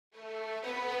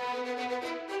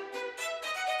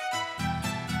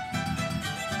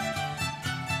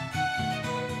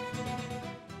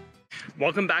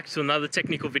Welcome back to another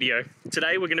technical video.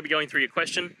 Today we're going to be going through your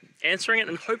question, answering it,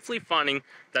 and hopefully finding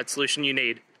that solution you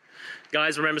need.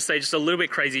 Guys, remember to stay just a little bit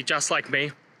crazy, just like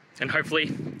me, and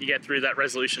hopefully you get through that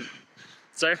resolution.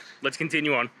 So let's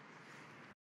continue on.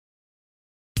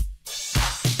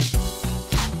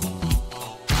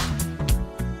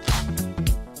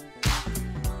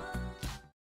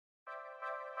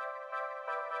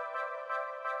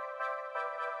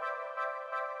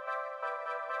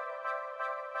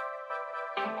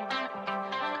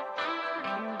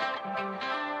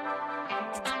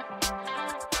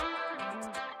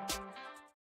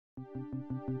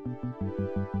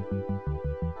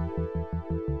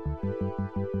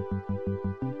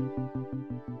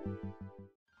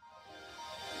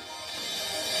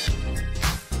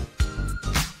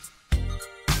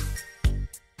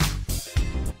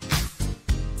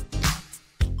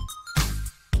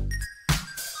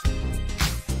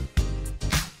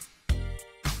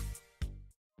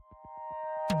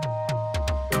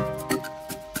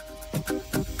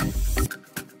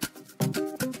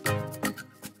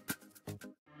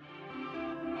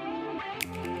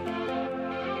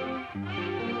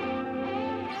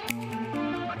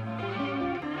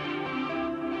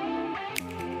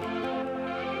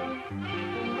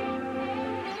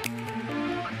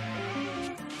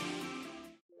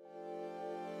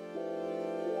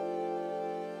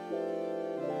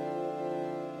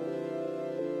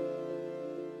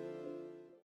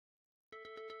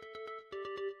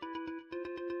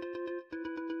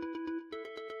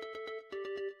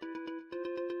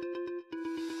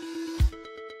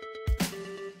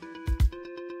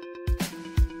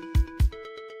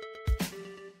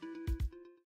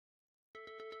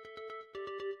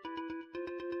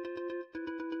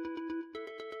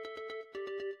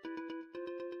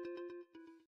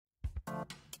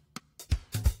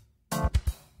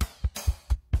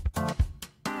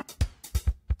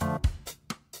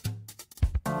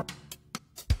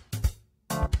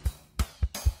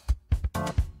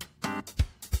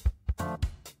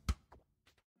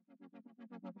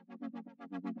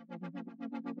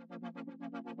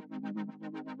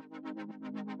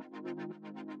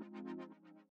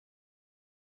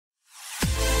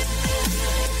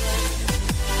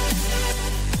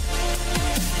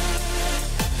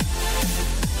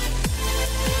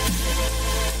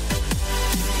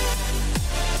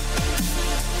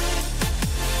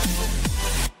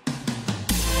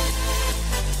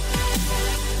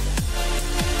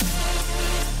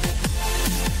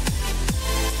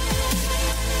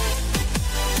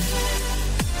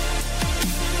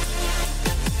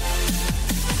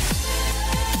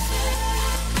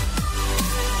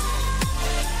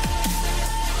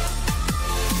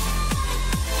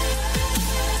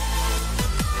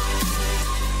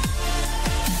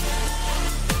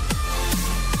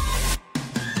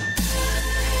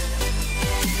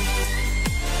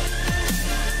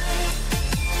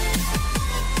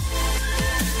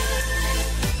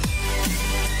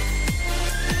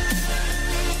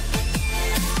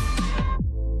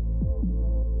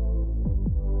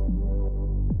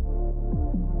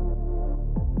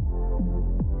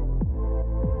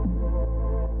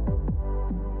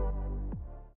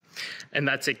 And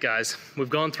that's it, guys. We've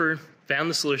gone through, found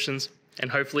the solutions,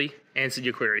 and hopefully answered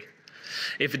your query.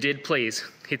 If it did, please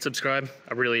hit subscribe.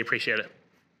 I really appreciate it.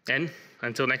 And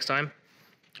until next time,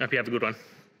 I hope you have a good one.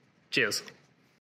 Cheers.